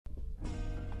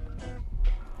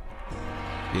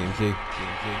BMG.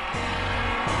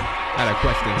 I had a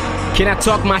question. Can I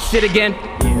talk my shit again?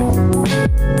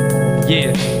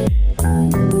 Yeah.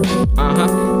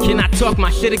 Can I talk my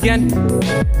shit again?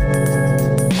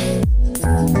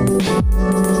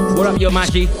 What up, yo,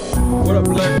 Maji? What up,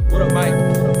 Blur? What up, Mike?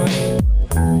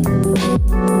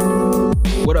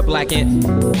 What up, Black Ant?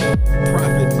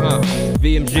 Prophet.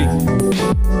 VMG.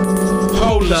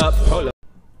 Hold up.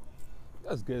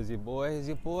 That's good as your boy. It's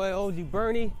your boy, OG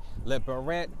Bernie. Let Burn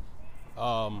Rant.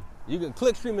 You can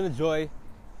click, stream, and enjoy.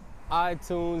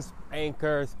 iTunes,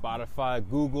 Anchor, Spotify,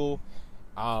 Google.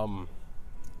 I'm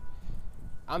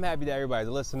happy that everybody's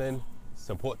listening.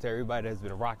 Support to everybody that's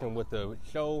been rocking with the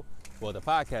show. Well, the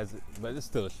podcast, but it's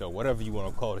still a show. Whatever you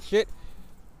want to call the shit.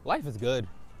 Life is good.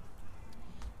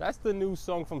 That's the new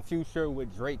song from Future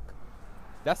with Drake.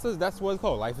 That's what it's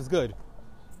called. Life is good.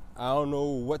 I don't know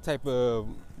what type of,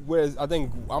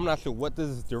 I'm not sure what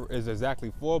this is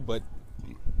exactly for, but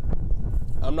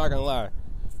I'm not gonna lie.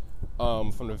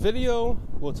 From the video,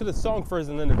 well, to the song first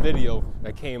and then the video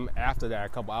that came after that a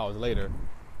couple hours later,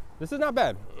 this is not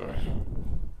bad.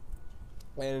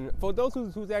 And for those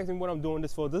who's asking what I'm doing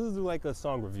this for, this is like a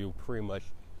song review, pretty much.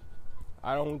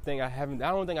 I don't think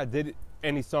I did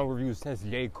any song reviews since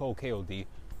J. Cole KOD.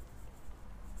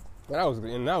 That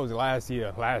was last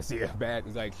year, bad.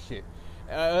 It's like shit.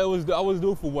 I was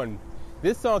due for one.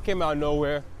 This song came out of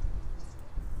nowhere.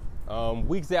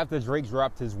 Weeks after Drake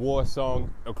dropped his war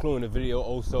song, including the video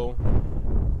also.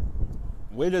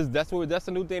 That's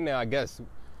the new thing now, I guess.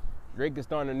 Drake is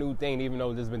starting a new thing, even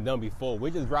though this has been done before.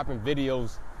 We're just dropping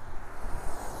videos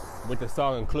with the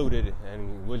song included,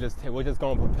 and we're just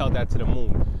gonna propel that to the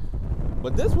moon.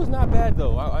 But this was not bad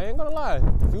though. I ain't gonna lie.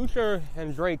 Future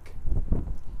and Drake,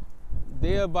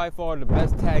 they are by far the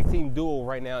best tag team duo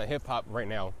right now in hip hop right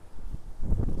now.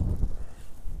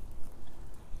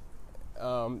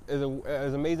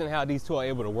 It's amazing how these two are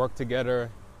able to work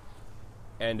together,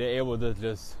 and they're able to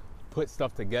just put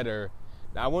stuff together.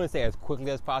 Now, I wouldn't say as quickly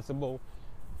as possible,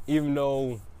 even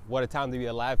though What a Time to Be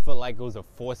Alive felt like it was a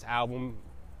forced album,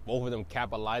 both of them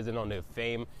capitalizing on their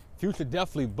fame. Future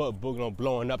definitely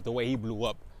blowing up the way he blew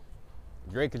up.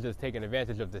 Drake is just taking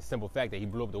advantage of the simple fact that he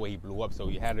blew up the way he blew up, so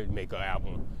you had to make an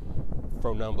album,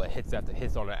 throw number of hits after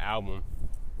hits on the album,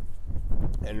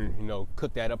 and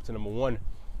cook that up to number one.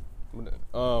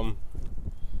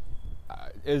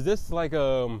 Is this like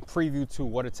a preview to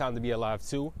What a Time to Be Alive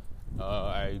 2?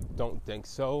 I don't think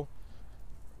so,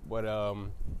 but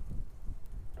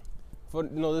for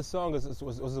this song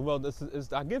was well.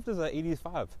 I give this an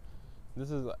 85. This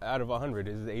is out of 100.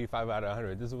 This is 85 out of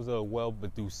 100. This was a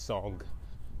well-produced song.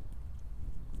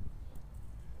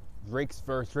 Drake's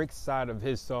verse, Drake's side of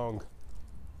his song,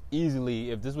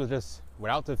 easily, if this was just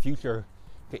without the Future,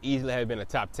 could easily have been a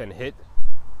top 10 hit.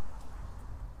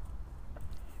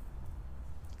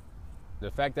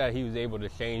 The fact that he was able to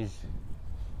change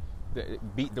the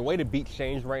beat, the way the beat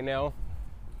changed right now,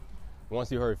 once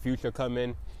you heard Future come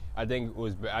in, I think it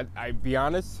was. I be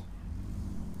honest.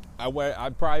 I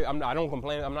don't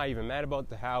complain. I'm not even mad about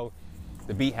how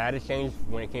the beat had to change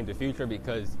when it came to Future,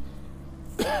 because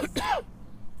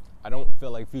I don't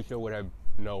feel like Future would have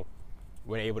been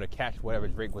able to catch whatever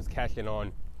Drake was catching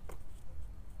on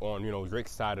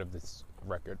Drake's side of this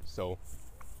record. So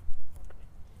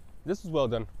this was well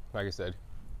done. Like I said,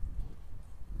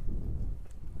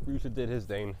 Future did his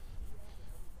thing.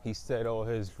 He said all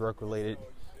his work-related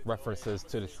references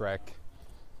to the track.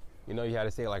 You had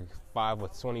to say like 5 or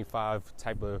 25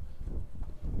 type of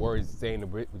words saying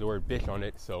the word bitch on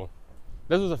it. So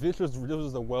this was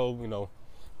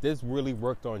this really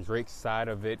worked on Drake's side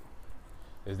of it.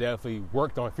 It's definitely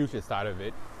worked on Future's side of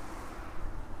it.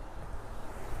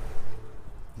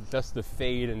 Just the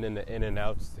fade and then the in and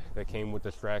outs that came with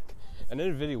the track. And then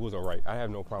the video was alright. I have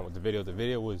no problem with the video. The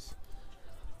video was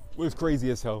crazy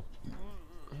as hell.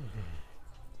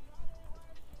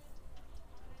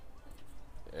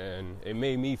 And it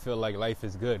made me feel like life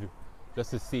is good,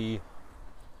 just to see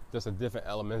just the different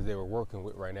elements they were working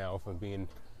with right now, from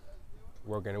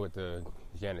working with the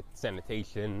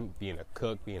sanitation, being a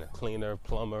cook, being a cleaner,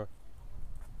 plumber.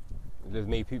 It just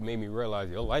made me realize,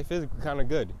 life is kind of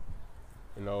good.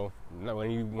 When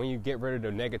you get rid of the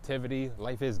negativity,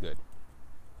 life is good.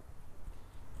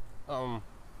 And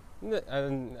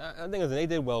I think they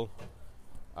did well.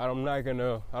 I don't want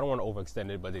to overextend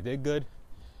it, but they did good.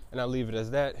 And I'll leave it as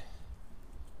that.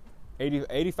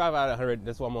 85 out of 100.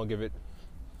 That's what I'm gonna give it.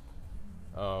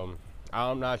 I'm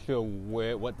not sure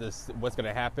what's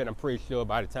gonna happen. I'm pretty sure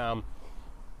by the time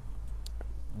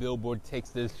Billboard takes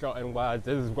this chart-wise,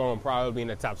 this is going to probably be in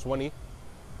the top 20.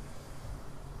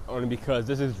 Only because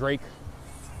this is Drake.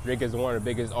 Drake is one of the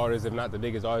biggest artists, if not the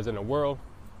biggest artist in the world.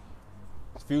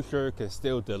 Future can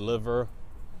still deliver,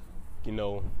 you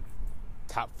know,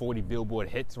 top 40 Billboard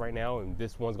hits right now, and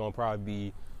this one's gonna probably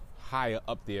be higher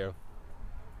up there.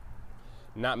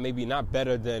 Maybe not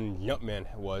better than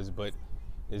Jumpman was, but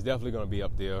it's definitely gonna be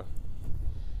up there.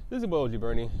 This is your boy OG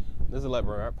Bernie. This is Let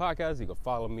Burn Rant podcast. You can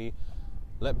follow me,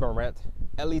 Let Burn Rant,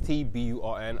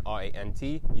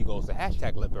 LetBurnRant. You go to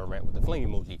hashtag Let Burn Rant with the flame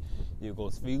emoji. You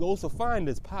go also find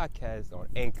this podcast on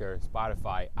Anchor,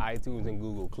 Spotify, iTunes, and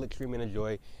Google. Click, stream, and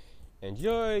enjoy.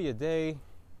 Enjoy your day.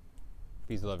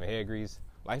 Peace, love, and hair grease.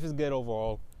 Life is good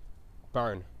overall.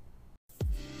 Burn.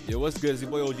 Yo, what's good? It's your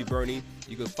boy OG Bernie.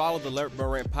 You can follow the Let Burn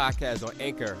Rant podcast on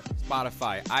Anchor,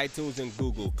 Spotify, iTunes, and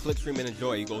Google. Click, stream, and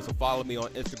enjoy. You can also follow me on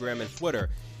Instagram and Twitter.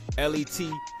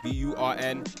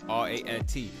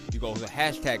 LetBurnRant. You go to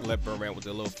hashtag Let Burn Rant with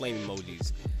the little flame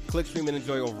emojis. Click, stream, and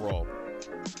enjoy overall.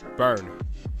 Burn.